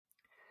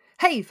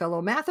Hey,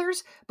 fellow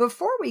mathers,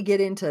 before we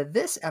get into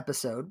this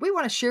episode, we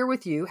want to share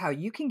with you how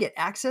you can get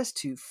access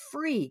to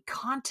free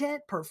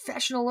content,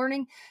 professional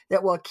learning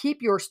that will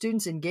keep your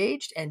students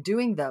engaged and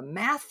doing the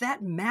math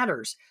that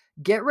matters.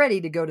 Get ready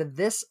to go to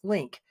this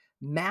link,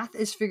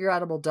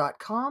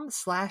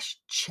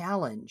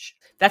 mathisfigureoutable.com/challenge.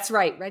 That's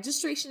right.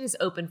 Registration is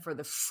open for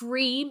the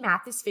free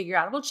Math is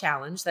Figureoutable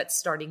Challenge that's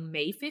starting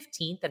May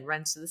 15th and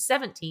runs to the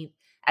 17th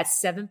at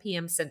 7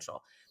 p.m.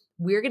 Central.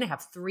 We're going to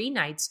have 3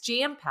 nights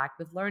jam-packed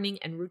with learning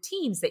and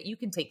routines that you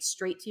can take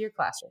straight to your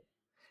classroom.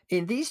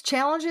 In these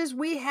challenges,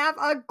 we have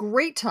a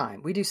great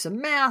time. We do some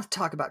math,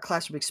 talk about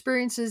classroom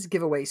experiences,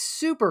 give away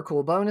super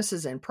cool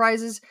bonuses and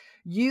prizes.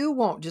 You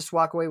won't just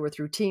walk away with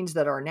routines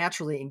that are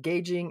naturally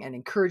engaging and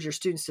encourage your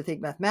students to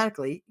think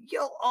mathematically.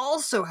 You'll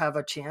also have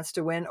a chance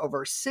to win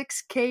over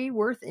 $6,000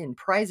 worth in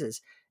prizes,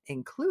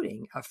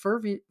 including a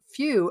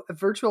few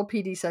virtual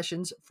PD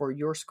sessions for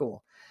your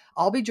school.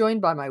 I'll be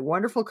joined by my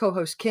wonderful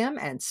co-host Kim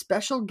and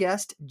special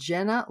guest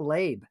Jenna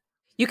Labe.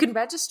 You can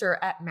register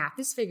at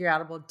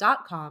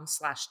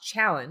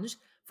mathisfigureoutable.com/challenge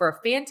for a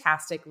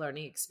fantastic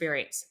learning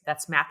experience.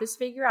 That's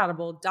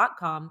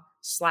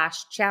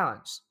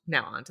mathisfigureoutable.com/challenge.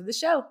 Now on to the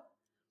show.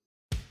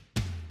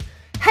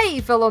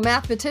 Hey, fellow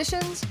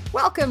mathematicians.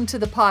 Welcome to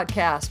the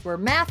podcast where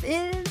math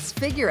is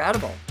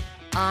figureoutable.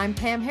 I'm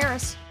Pam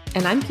Harris.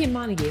 And I'm Kim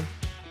Montague.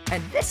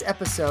 And this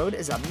episode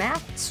is a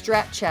Math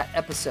Strat Chat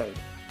episode.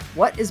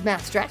 What is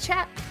Math Strat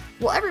Chat?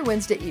 Well, every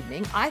Wednesday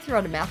evening, I throw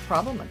out a math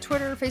problem on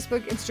Twitter,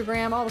 Facebook,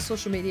 Instagram, all the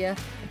social media,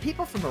 and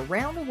people from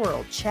around the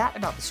world chat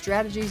about the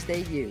strategies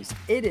they use.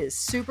 It is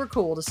super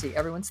cool to see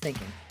everyone's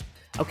thinking.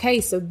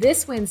 Okay, so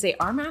this Wednesday,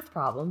 our math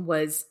problem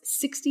was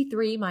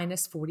 63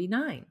 minus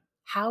 49.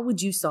 How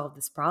would you solve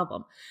this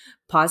problem?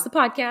 Pause the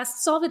podcast,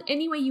 solve it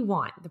any way you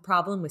want. The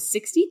problem was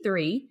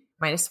 63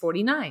 minus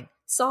 49.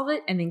 Solve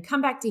it, and then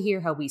come back to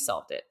hear how we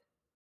solved it.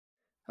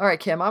 All right,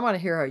 Kim, I want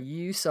to hear how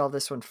you solve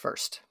this one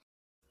first.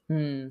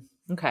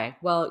 Okay.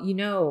 Well,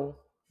 you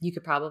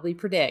could probably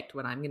predict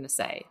what I'm going to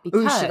say.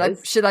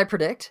 Because should I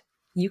predict?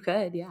 You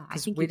could, yeah. I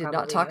think we did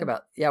not talk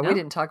about. Yeah, no? We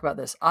didn't talk about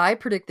this. I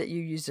predict that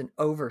you used an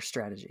over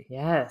strategy.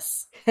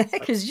 Yes,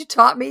 because you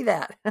taught me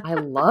that. I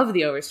love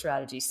the over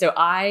strategy. So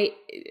I,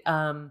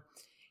 not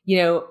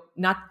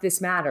that this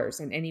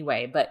matters in any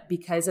way, but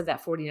because of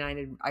that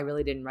 49, I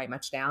really didn't write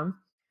much down.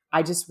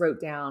 I just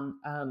wrote down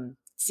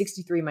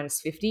 63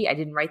 minus 50. I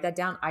didn't write that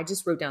down. I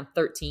just wrote down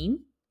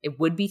 13. It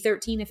would be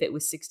 13 if it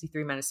was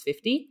 63 minus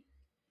 50,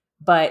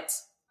 but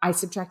I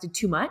subtracted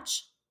too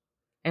much.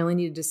 I only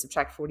needed to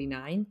subtract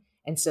 49.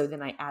 And so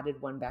then I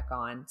added 1 back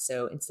on.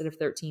 So instead of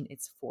 13,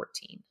 it's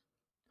 14.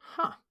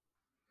 Huh.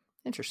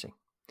 Interesting.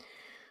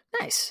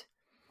 Nice.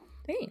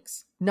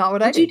 Thanks. Not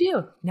what I did. What'd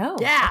you do? No.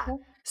 Yeah.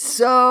 Okay.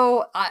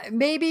 So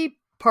maybe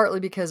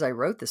partly because I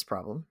wrote this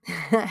problem.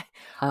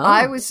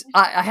 I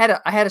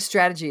had a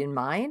strategy in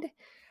mind.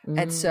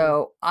 And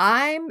so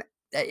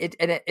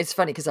it's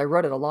funny because I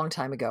wrote it a long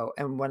time ago.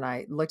 And when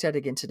I looked at it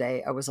again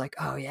today, I was like,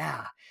 oh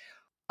yeah,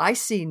 I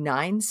see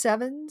 9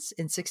 sevens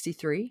in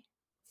 63.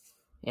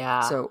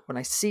 Yeah. So when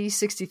I see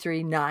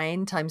 63,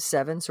 9 times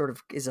 7 sort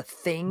of is a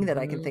thing that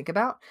I can think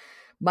about.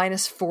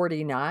 Minus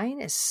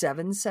 49 is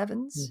 7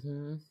 sevens.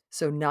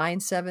 So 9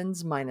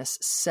 sevens minus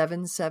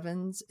 7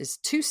 sevens is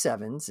 2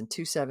 sevens, and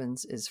 2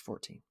 sevens is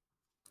 14.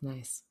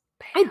 Nice.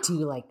 I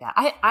do like that.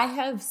 I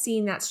have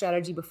seen that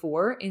strategy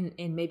before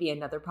in maybe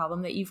another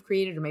problem that you've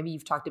created, or maybe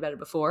you've talked about it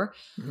before.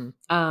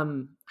 I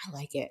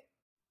like it.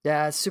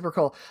 Yeah, it's super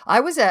cool. I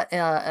was at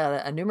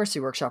a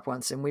numeracy workshop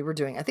once, and we were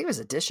doing, I think it was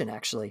addition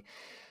actually.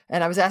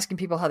 And I was asking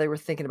people how they were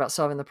thinking about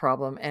solving the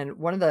problem. And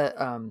one of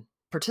the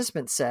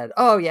participants said,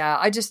 oh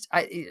yeah,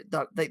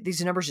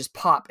 these numbers just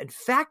pop, and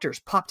factors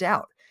popped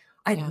out.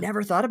 I'd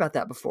never thought about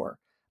that before.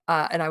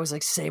 And I was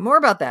like, say more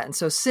about that. And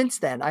so since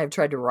then, I have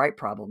tried to write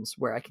problems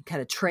where I can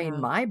kind of train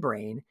my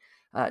brain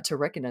to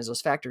recognize those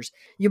factors.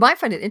 You might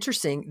find it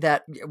interesting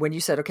that when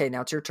you said, okay,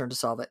 now it's your turn to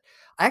solve it,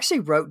 I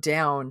actually wrote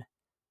down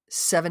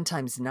 7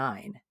 times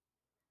 9.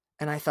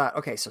 And I thought,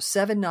 okay, so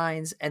 7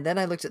 9s. And then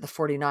I looked at the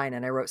 49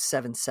 and I wrote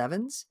 7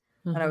 sevens.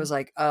 And I was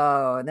like,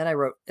 oh, and then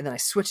I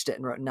switched it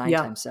and wrote 9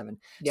 times 7.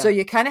 Yeah. So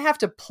you kind of have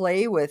to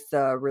play with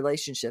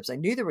relationships. I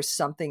knew there was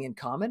something in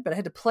common, but I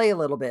had to play a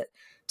little bit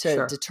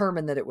to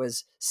determine that it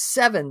was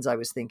 7s I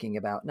was thinking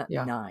about, not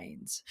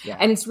 9s. Yeah.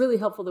 And it's really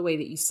helpful the way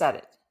that you said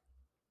it.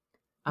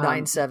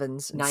 9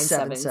 sevens, 9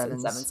 sevens,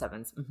 and 7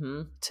 sevens.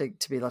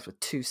 To be left with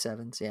 2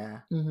 sevens.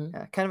 Yeah.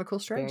 Yeah. Kind of a cool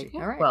strategy.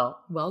 All right.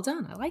 Well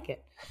done. I like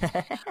it.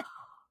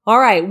 All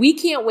right. We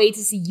can't wait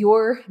to see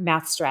your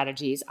math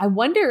strategies. I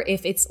wonder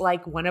if it's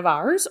like one of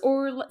ours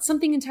or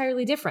something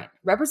entirely different.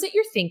 Represent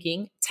your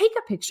thinking, take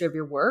a picture of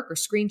your work or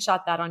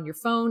screenshot that on your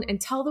phone,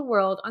 and tell the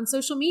world on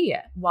social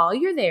media. While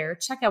you're there,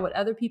 check out what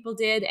other people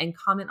did and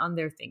comment on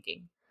their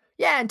thinking.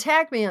 Yeah, and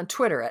tag me on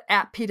Twitter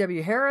at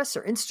PWHarris,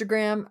 or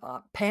Instagram,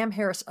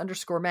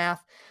 PamHarris_math,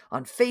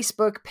 on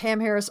Facebook,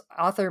 Pam Harris,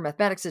 author,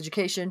 mathematics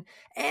education,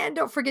 and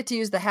don't forget to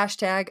use the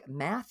hashtag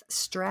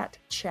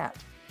MathStratChat.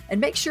 And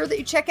make sure that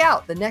you check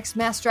out the next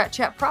Math Strat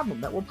Chat problem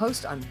that we'll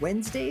post on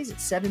Wednesdays at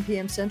 7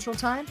 p.m. Central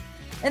Time.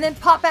 and then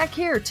pop back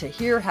here to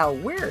hear how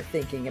we're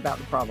thinking about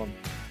the problem.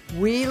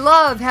 We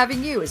love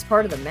having you as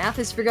part of the Math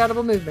is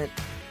Figureoutable movement.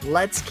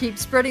 Let's keep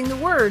spreading the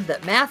word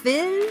that math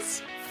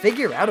is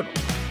figureoutable.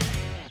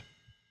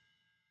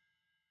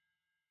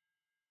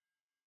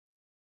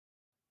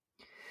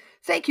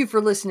 Thank you for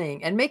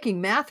listening and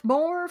making math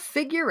more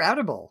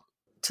figureoutable.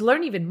 To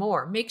learn even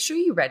more, make sure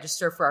you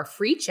register for our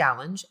free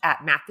challenge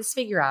at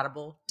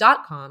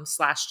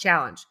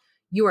mathisfigureoutable.com/challenge.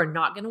 You are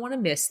not going to want to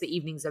miss the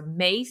evenings of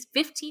May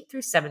 15th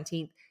through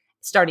 17th,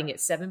 starting at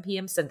 7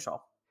 p.m.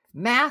 Central.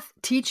 Math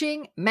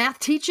teaching,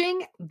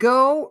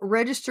 go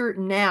register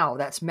now.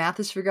 That's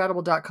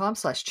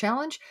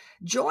mathisfigureoutable.com/challenge.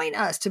 Join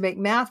us to make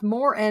math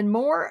more and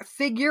more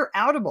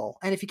figureoutable.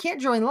 And if you can't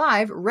join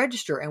live,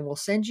 register and we'll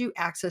send you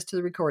access to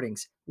the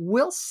recordings.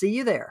 We'll see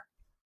you there.